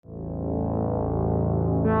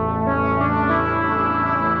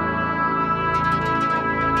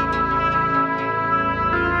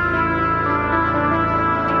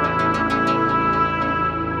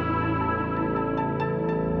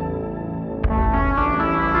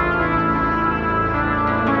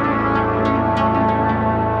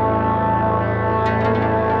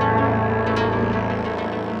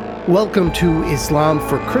Welcome to Islam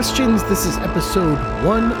for Christians. This is episode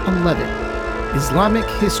 111, Islamic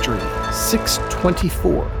History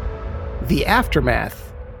 624, The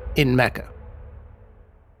Aftermath in Mecca.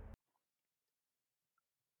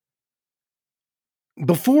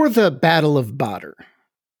 Before the Battle of Badr,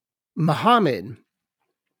 Muhammad,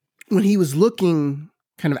 when he was looking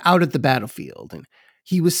kind of out at the battlefield and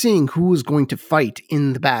he was seeing who was going to fight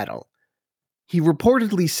in the battle, he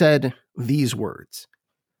reportedly said these words: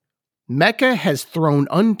 "Mecca has thrown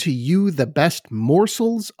unto you the best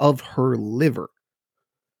morsels of her liver."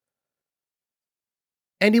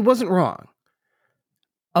 And he wasn't wrong.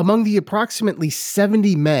 Among the approximately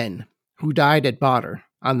 70 men who died at Badr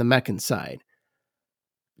on the Meccan side,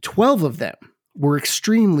 12 of them were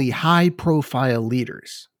extremely high-profile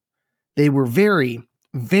leaders. They were very,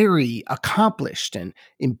 very accomplished and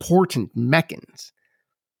important Meccans.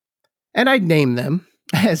 And I'd name them,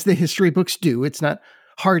 as the history books do. It's not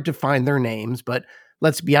hard to find their names, but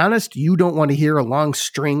let's be honest, you don't want to hear a long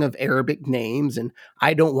string of Arabic names, and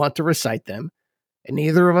I don't want to recite them, and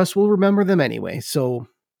neither of us will remember them anyway, so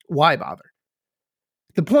why bother?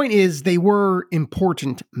 The point is, they were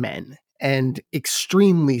important men, and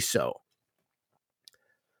extremely so.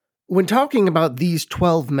 When talking about these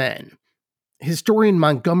 12 men, historian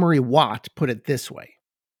Montgomery Watt put it this way: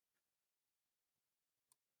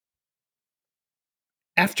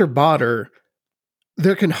 "After Badr,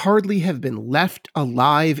 there can hardly have been left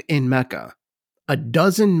alive in Mecca a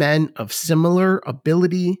dozen men of similar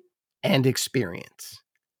ability and experience."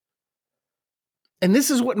 And this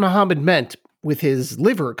is what Muhammad meant with his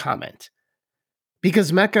liver comment,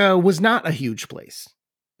 because Mecca was not a huge place.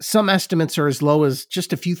 Some estimates are as low as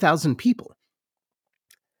just a few thousand people.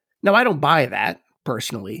 Now, I don't buy that,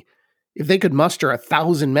 personally. If they could muster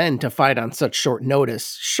 1,000 men to fight on such short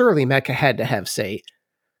notice, surely Mecca had to have, say,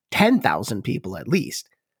 10,000 people at least.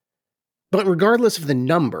 But regardless of the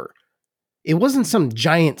number, it wasn't some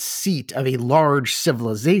giant seat of a large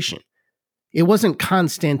civilization. It wasn't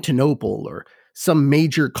Constantinople or some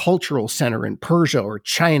major cultural center in Persia or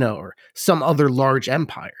China or some other large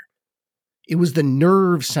empire. It was the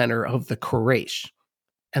nerve center of the Quraysh,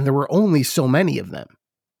 and there were only so many of them.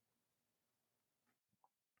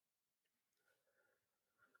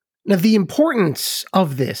 Now, the importance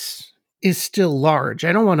of this is still large.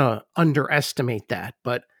 I don't want to underestimate that,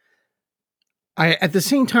 but I, at the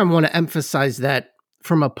same time, want to emphasize that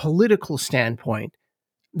from a political standpoint,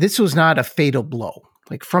 this was not a fatal blow,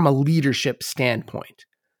 like from a leadership standpoint.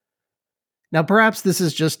 Now, perhaps this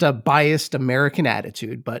is just a biased American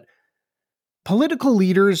attitude, but political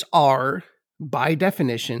leaders are, by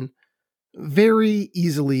definition, very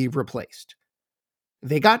easily replaced.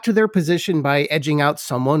 They got to their position by edging out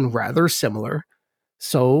someone rather similar.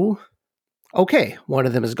 So, okay, one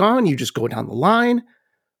of them is gone, you just go down the line.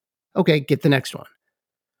 Okay, get the next one.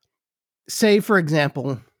 Say, for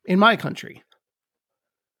example, in my country,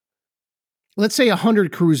 let's say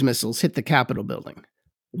 100 cruise missiles hit the Capitol building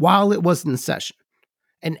while it was in session,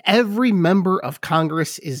 and every member of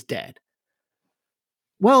Congress is dead.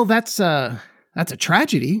 Well, that's a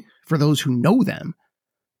tragedy for those who know them,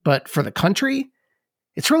 but for the country,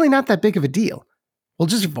 it's really not that big of a deal. We'll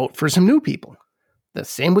just vote for some new people. The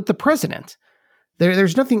same with the president.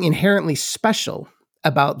 There's nothing inherently special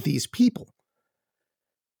about these people.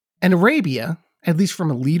 And Arabia, at least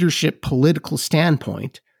from a leadership political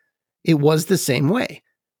standpoint, it was the same way.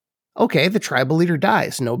 Okay, the tribal leader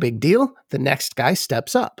dies, no big deal. The next guy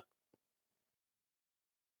steps up.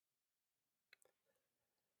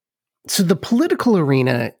 So the political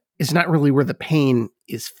arena is not really where the pain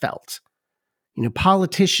is felt. You know,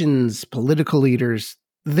 politicians, political leaders,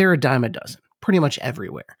 they're a dime a dozen, pretty much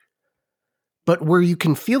everywhere. But where you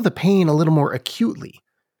can feel the pain a little more acutely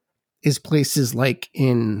is places like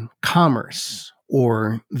in commerce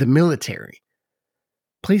or the military.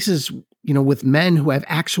 Places, you know, with men who have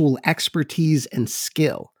actual expertise and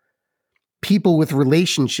skill. People with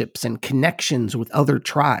relationships and connections with other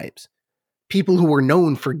tribes. People who were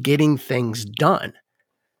known for getting things done.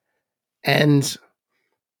 And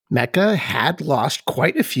Mecca had lost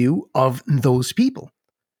quite a few of those people.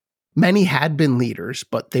 Many had been leaders,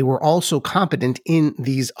 but they were also competent in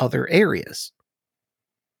these other areas.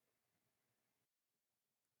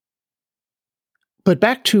 But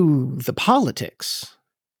back to the politics,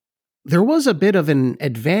 there was a bit of an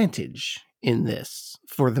advantage in this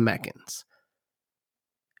for the Meccans.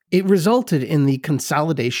 It resulted in the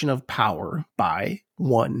consolidation of power by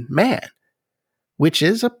one man, which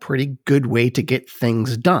is a pretty good way to get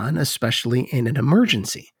things done, especially in an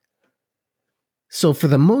emergency. So for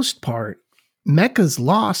the most part, Mecca's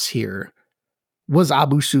loss here was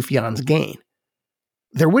Abu Sufyan's gain.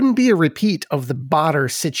 there wouldn't be a repeat of the Badr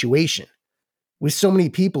situation, with so many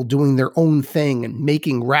people doing their own thing and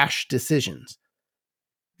making rash decisions.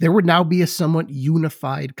 There would now be a somewhat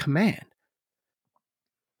unified command.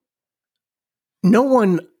 No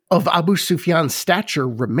one of Abu Sufyan's stature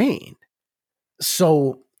remained.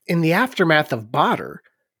 So, in the aftermath of Badr,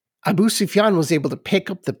 Abu Sufyan was able to pick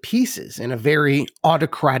up the pieces in a very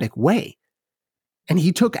autocratic way. And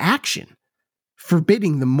he took action,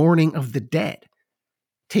 forbidding the mourning of the dead,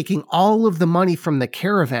 taking all of the money from the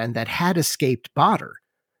caravan that had escaped Badr,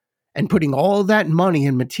 and putting all that money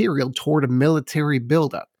and material toward a military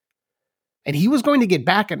buildup. And he was going to get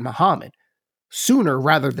back at Muhammad sooner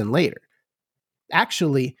rather than later.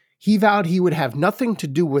 Actually, he vowed he would have nothing to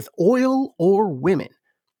do with oil or women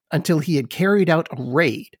until he had carried out a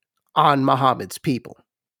raid on Muhammad's people.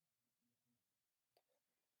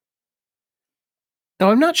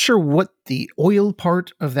 Now, I'm not sure what the oil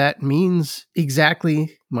part of that means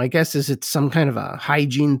exactly. My guess is it's some kind of a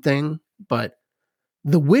hygiene thing, but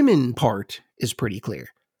the women part is pretty clear.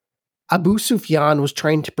 Abu Sufyan was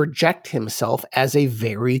trying to project himself as a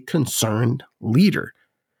very concerned leader,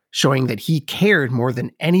 showing that he cared more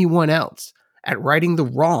than anyone else at righting the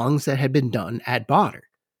wrongs that had been done at Badr.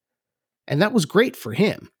 And that was great for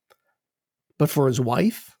him. But for his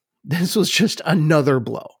wife, this was just another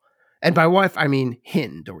blow. And by wife, I mean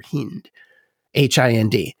Hind, Hind,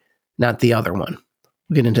 not the other one.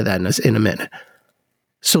 We'll get into that in a minute.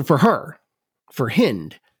 So for her, for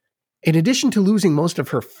Hind, in addition to losing most of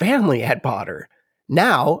her family at Badr,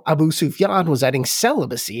 now Abu Sufyan was adding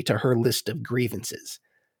celibacy to her list of grievances.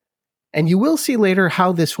 And you will see later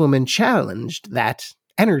how this woman challenged that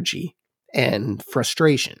energy and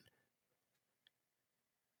frustration.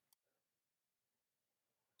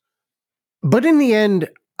 But in the end,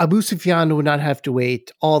 Abu Sufyan would not have to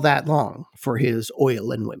wait all that long for his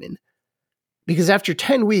oil and women. Because after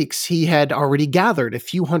 10 weeks, he had already gathered a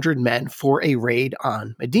few hundred men for a raid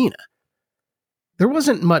on Medina. There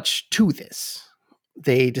wasn't much to this.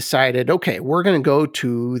 They decided, okay, we're going to go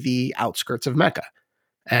to the outskirts of Mecca,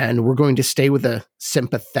 and we're going to stay with a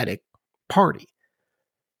sympathetic party.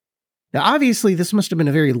 Now, obviously, this must have been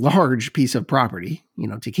a very large piece of property,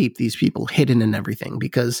 to keep these people hidden and everything,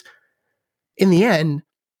 because in the end,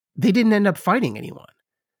 they didn't end up fighting anyone.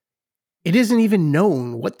 It isn't even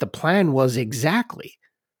known what the plan was exactly,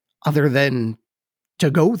 other than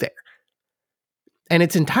to go there. And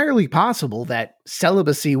it's entirely possible that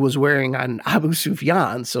celibacy was wearing on Abu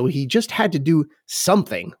Sufyan, so he just had to do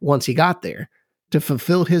something once he got there to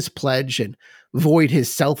fulfill his pledge and void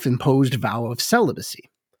his self-imposed vow of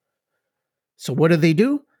celibacy. So what did they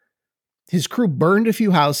do? His crew burned a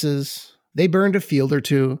few houses, they burned a field or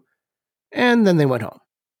two, and then they went home.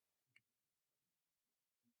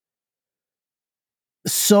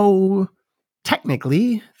 So,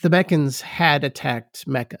 technically, the Meccans had attacked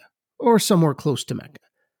Mecca, or somewhere close to Mecca.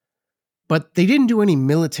 But they didn't do any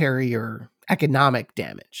military or economic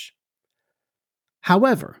damage.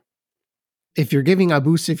 However, if you're giving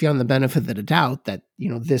Abu Sufyan the benefit of the doubt that,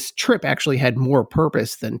 this trip actually had more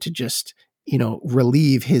purpose than to just,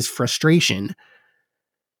 relieve his frustration,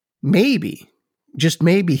 maybe, just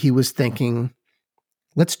maybe he was thinking,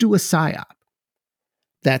 let's do a PSYOP.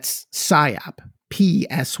 That's PSYOP,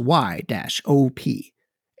 PSY-OP,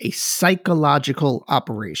 a psychological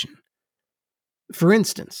operation. For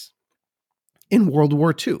instance, in World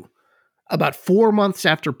War II, about 4 months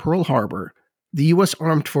after Pearl Harbor, the U.S.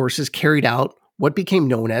 Armed Forces carried out what became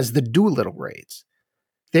known as the Doolittle raids.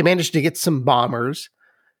 They managed to get some bombers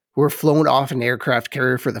who were flown off an aircraft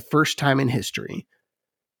carrier for the first time in history.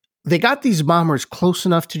 They got these bombers close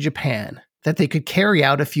enough to Japan that they could carry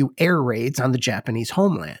out a few air raids on the Japanese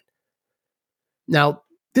homeland. Now,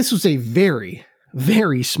 this was a very,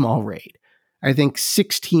 very small raid. I think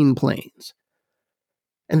 16 planes.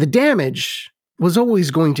 And the damage was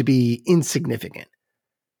always going to be insignificant.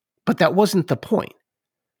 But that wasn't the point.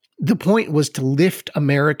 The point was to lift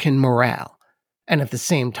American morale, and at the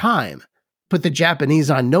same time, put the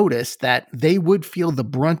Japanese on notice that they would feel the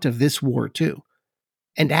brunt of this war too,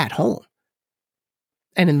 and at home.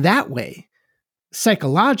 And in that way,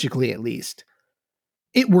 psychologically at least,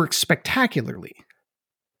 it works spectacularly.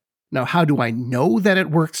 Now, how do I know that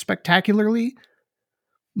it works spectacularly?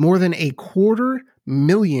 More than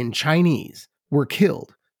 250,000 Chinese were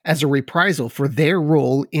killed as a reprisal for their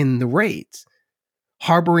role in the raids,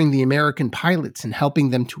 harboring the American pilots and helping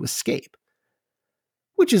them to escape.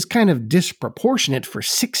 Which is kind of disproportionate for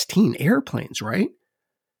 16 airplanes, right?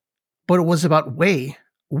 But it was about way,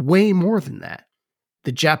 way more than that.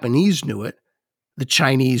 The Japanese knew it, the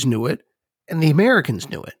Chinese knew it, and the Americans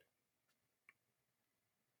knew it.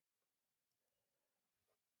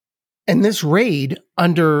 And this raid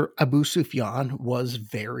under Abu Sufyan was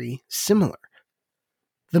very similar.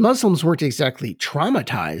 The Muslims weren't exactly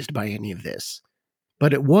traumatized by any of this,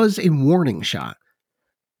 but it was a warning shot.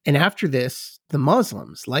 And after this, the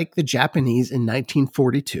Muslims, like the Japanese in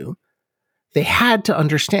 1942, they had to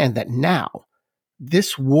understand that now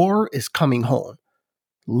this war is coming home.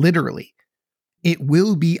 Literally, it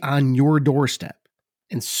will be on your doorstep,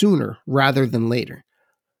 and sooner rather than later.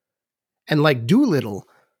 And like Doolittle,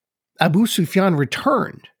 Abu Sufyan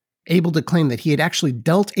returned, able to claim that he had actually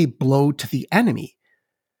dealt a blow to the enemy,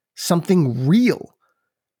 something real,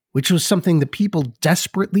 which was something the people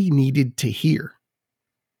desperately needed to hear.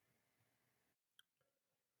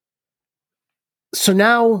 So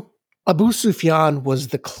now, Abu Sufyan was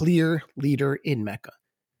the clear leader in Mecca.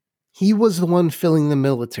 He was the one filling the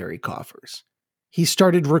military coffers. He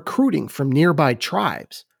started recruiting from nearby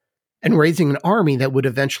tribes and raising an army that would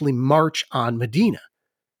eventually march on Medina.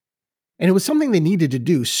 And it was something they needed to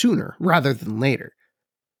do sooner rather than later.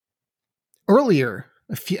 Earlier,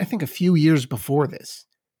 I think a few years before this,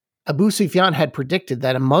 Abu Sufyan had predicted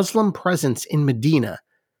that a Muslim presence in Medina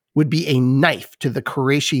would be a knife to the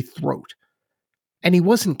Qurayshi throat. And he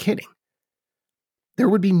wasn't kidding. There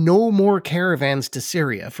would be no more caravans to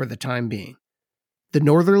Syria for the time being. The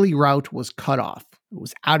northerly route was cut off. It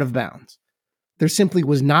was out of bounds. There simply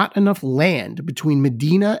was not enough land between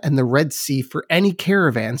Medina and the Red Sea for any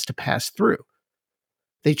caravans to pass through.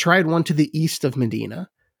 They tried one to the east of Medina,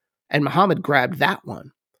 and Muhammad grabbed that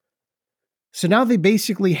one. So now they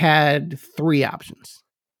basically had three options.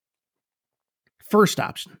 First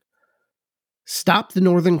option, stop the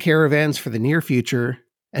northern caravans for the near future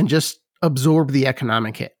and just absorb the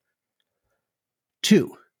economic hit.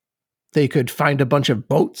 2, they could find a bunch of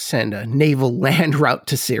boats and a naval land route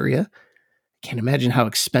to Syria. Can't imagine how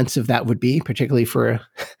expensive that would be, particularly for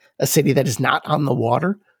a city that is not on the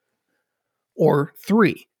water. Or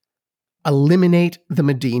 3, eliminate the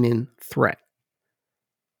Medinan threat.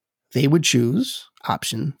 They would choose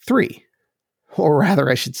option 3. Or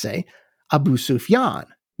rather, I should say, Abu Sufyan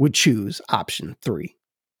would choose option 3.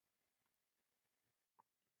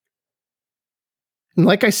 And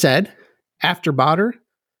like I said, after Badr,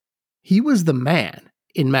 he was the man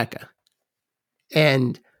in Mecca.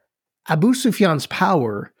 And Abu Sufyan's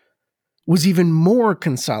power was even more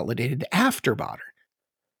consolidated after Badr.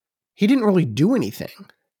 He didn't really do anything,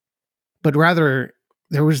 but rather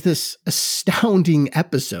there was this astounding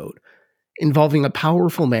episode involving a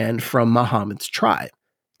powerful man from Muhammad's tribe,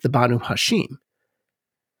 the Banu Hashim.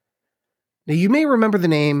 Now, you may remember the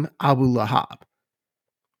name Abu Lahab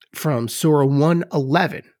from Surah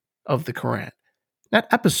 111 of the Quran.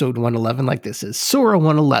 Not episode 111 like this is, Surah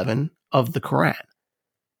 111 of the Quran.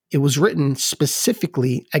 It was written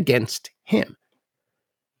specifically against him.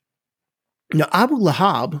 Now, Abu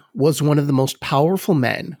Lahab was one of the most powerful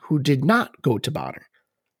men who did not go to Badr.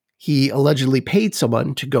 He allegedly paid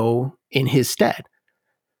someone to go in his stead,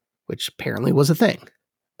 which apparently was a thing.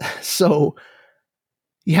 So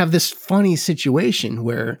you have this funny situation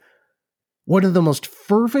where one of the most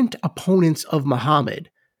fervent opponents of Muhammad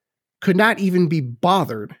could not even be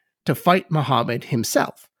bothered to fight Muhammad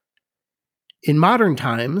himself. In modern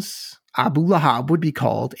times, Abu Lahab would be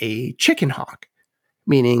called a chicken hawk,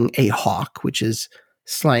 meaning a hawk, which is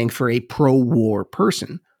slang for a pro-war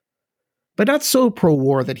person, but not so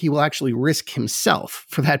pro-war that he will actually risk himself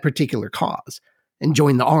for that particular cause and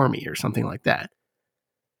join the army or something like that.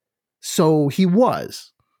 So he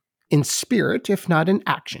was, in spirit, if not in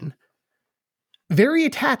action, very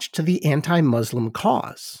attached to the anti-Muslim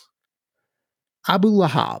cause. Abu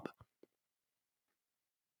Lahab.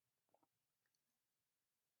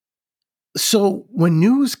 So when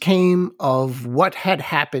news came of what had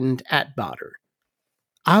happened at Badr,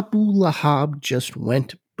 Abu Lahab just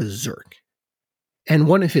went berserk. And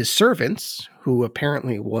one of his servants, who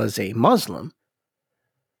apparently was a Muslim,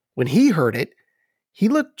 when he heard it, he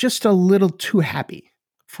looked just a little too happy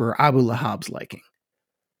for Abu Lahab's liking.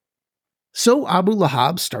 So Abu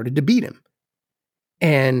Lahab started to beat him.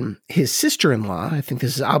 And his sister-in-law, I think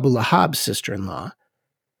this is Abu Lahab's sister-in-law,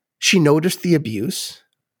 she noticed the abuse.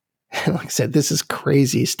 And like I said, this is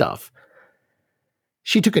crazy stuff.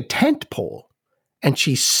 She took a tent pole and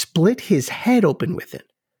she split his head open with it.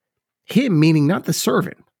 Him meaning not the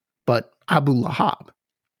servant, but Abu Lahab.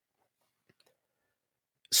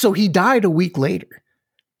 So he died a week later,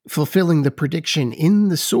 fulfilling the prediction in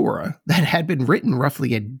the surah that had been written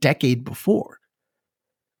roughly a decade before.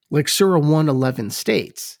 Like Surah 111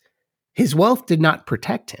 states, his wealth did not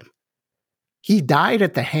protect him. He died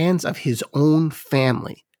at the hands of his own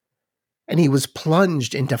family, and he was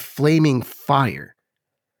plunged into flaming fire.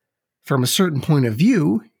 From a certain point of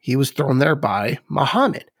view, he was thrown there by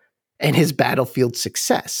Muhammad and his battlefield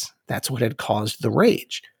success. That's what had caused the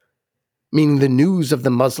rage. Meaning the news of the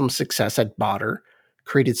Muslim success at Badr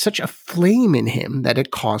created such a flame in him that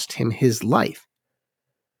it cost him his life.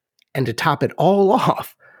 And to top it all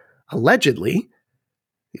off, allegedly,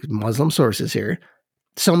 Muslim sources here,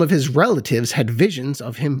 some of his relatives had visions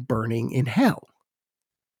of him burning in hell.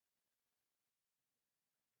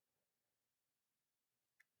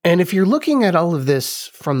 And if you're looking at all of this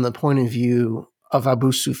from the point of view of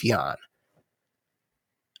Abu Sufyan,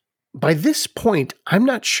 by this point, I'm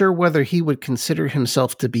not sure whether he would consider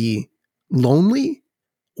himself to be lonely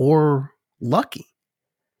or lucky,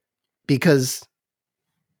 because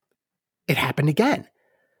it happened again.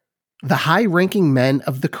 The high-ranking men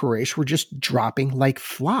of the Quraysh were just dropping like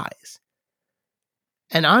flies.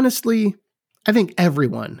 And honestly, I think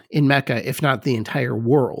everyone in Mecca, if not the entire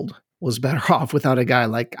world, was better off without a guy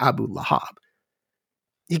like Abu Lahab.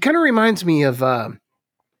 He kind of reminds me of, I'm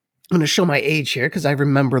going to show my age here because I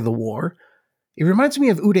remember the war. He reminds me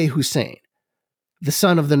of Uday Hussein, the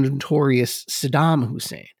son of the notorious Saddam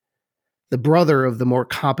Hussein, the brother of the more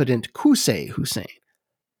competent Qusay Hussein.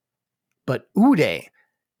 But Uday,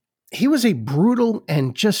 he was a brutal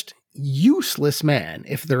and just useless man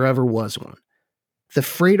if there ever was one. The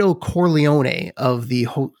Fredo Corleone of the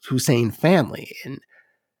Hussein family. And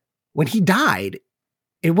when he died,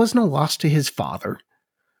 it was no loss to his father,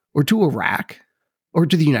 or to Iraq, or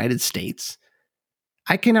to the United States.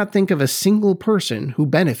 I cannot think of a single person who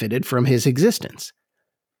benefited from his existence.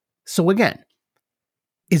 So again,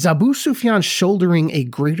 is Abu Sufyan shouldering a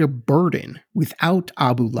greater burden without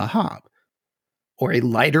Abu Lahab? Or a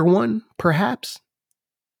lighter one, perhaps?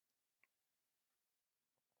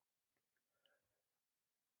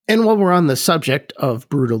 And while we're on the subject of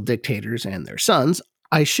brutal dictators and their sons,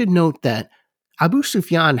 I should note that Abu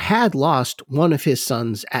Sufyan had lost one of his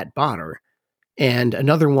sons at Badr, and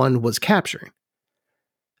another one was captured.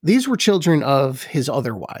 These were children of his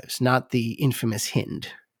other wives, not the infamous Hind,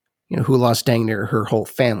 who lost dang near her whole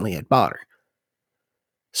family at Badr.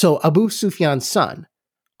 So Abu Sufyan's son,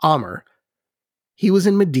 Amr, he was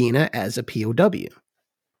in Medina as a POW.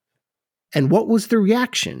 And what was the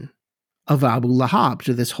reaction of Abu Lahab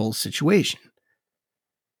to this whole situation?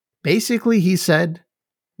 Basically, he said,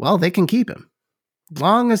 well, they can keep him. As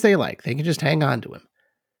long as they like, they can just hang on to him.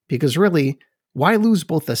 Because really, why lose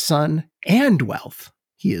both a son and wealth,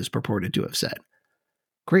 he is purported to have said.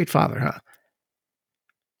 Great father, huh?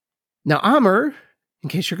 Now, Amr, in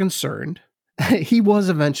case you're concerned, he was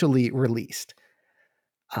eventually released.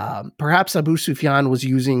 Perhaps Abu Sufyan was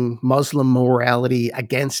using Muslim morality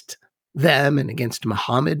against them and against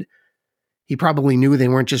Muhammad. He probably knew they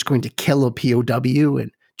weren't just going to kill a POW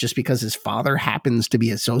and just because his father happens to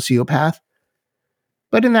be a sociopath.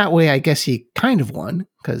 But in that way, I guess he kind of won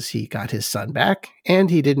because he got his son back and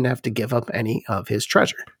he didn't have to give up any of his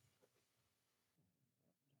treasure.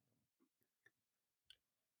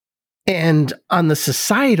 And on the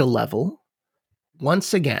societal level,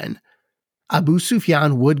 once again, Abu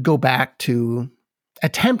Sufyan would go back to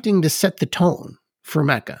attempting to set the tone for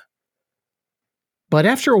Mecca. But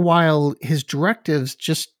after a while, his directives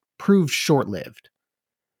just proved short-lived.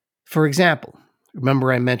 For example,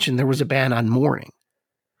 remember I mentioned there was a ban on mourning.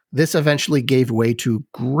 This eventually gave way to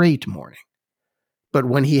great mourning. But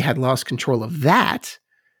when he had lost control of that,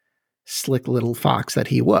 slick little fox that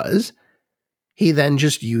he was, he then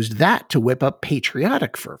just used that to whip up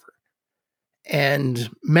patriotic fervor. And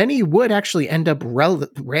many would actually end up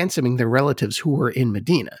ransoming their relatives who were in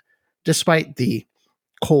Medina, despite the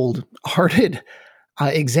cold-hearted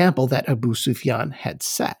example that Abu Sufyan had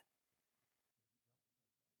set.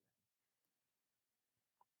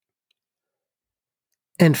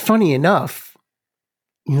 And funny enough,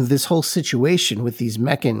 this whole situation with these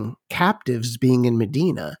Meccan captives being in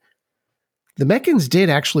Medina, the Meccans did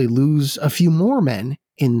actually lose a few more men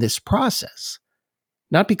in this process.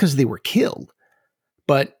 Not because they were killed,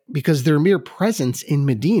 but because their mere presence in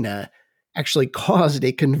Medina actually caused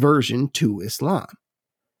a conversion to Islam.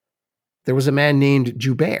 There was a man named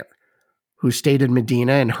Jubair who stayed in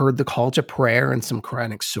Medina and heard the call to prayer and some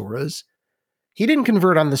Quranic surahs. He didn't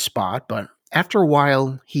convert on the spot, but after a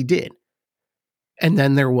while, he did. And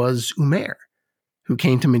then there was Umair, who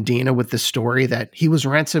came to Medina with the story that he was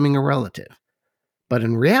ransoming a relative. But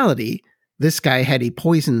in reality, this guy had a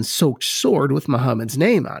poison-soaked sword with Muhammad's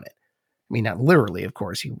name on it. I mean, not literally, of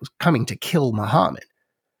course. He was coming to kill Muhammad.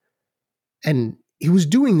 And he was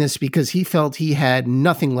doing this because he felt he had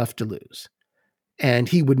nothing left to lose. And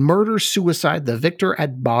he would murder-suicide the victor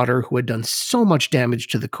at Badr who had done so much damage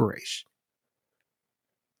to the Quraysh.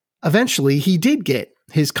 Eventually, he did get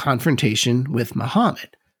his confrontation with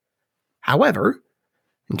Muhammad. However,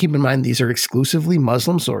 and keep in mind these are exclusively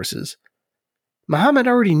Muslim sources, Muhammad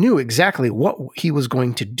already knew exactly what he was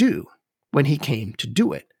going to do when he came to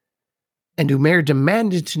do it. And Umair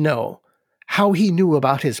demanded to know how he knew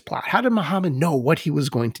about his plot. How did Muhammad know what he was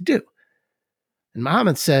going to do? And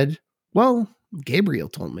Muhammad said, well, Gabriel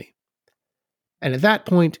told me. And at that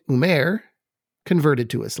point, Umair converted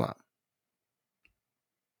to Islam.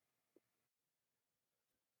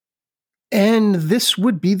 And this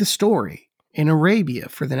would be the story in Arabia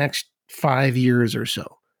for the next 5 years or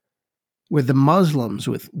so, where the Muslims,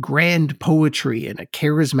 with grand poetry and a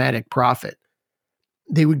charismatic prophet,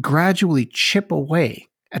 they would gradually chip away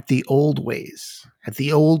at the old ways, at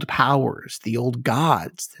the old powers, the old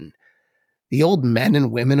gods, and the old men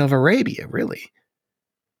and women of Arabia, really.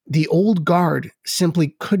 The old guard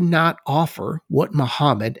simply could not offer what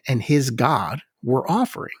Muhammad and his God were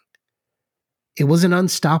offering. It was an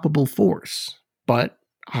unstoppable force, but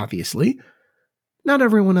obviously, not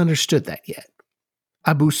everyone understood that yet.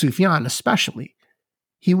 Abu Sufyan especially.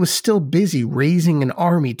 He was still busy raising an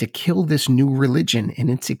army to kill this new religion in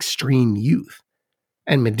its extreme youth.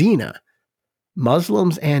 And Medina,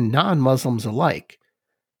 Muslims and non-Muslims alike,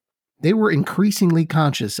 they were increasingly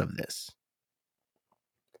conscious of this.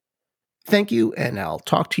 Thank you, and I'll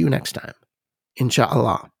talk to you next time.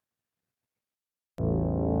 Inshallah.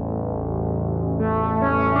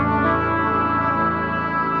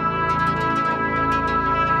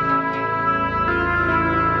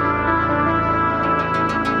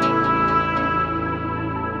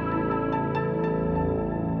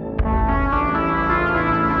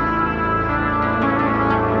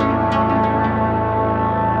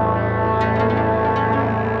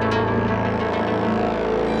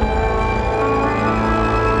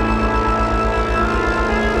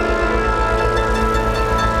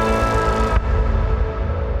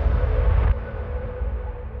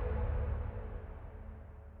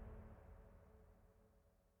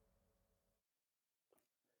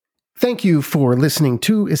 Thank you for listening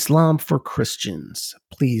to Islam for Christians.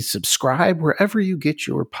 Please subscribe wherever you get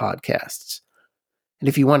your podcasts. And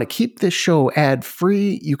if you want to keep this show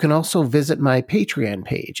ad-free, you can also visit my Patreon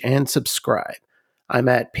page and subscribe. I'm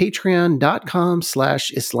at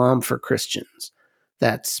patreon.com/Islam for Christians.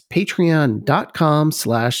 That's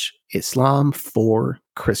patreon.com/Islam for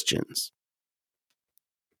Christians.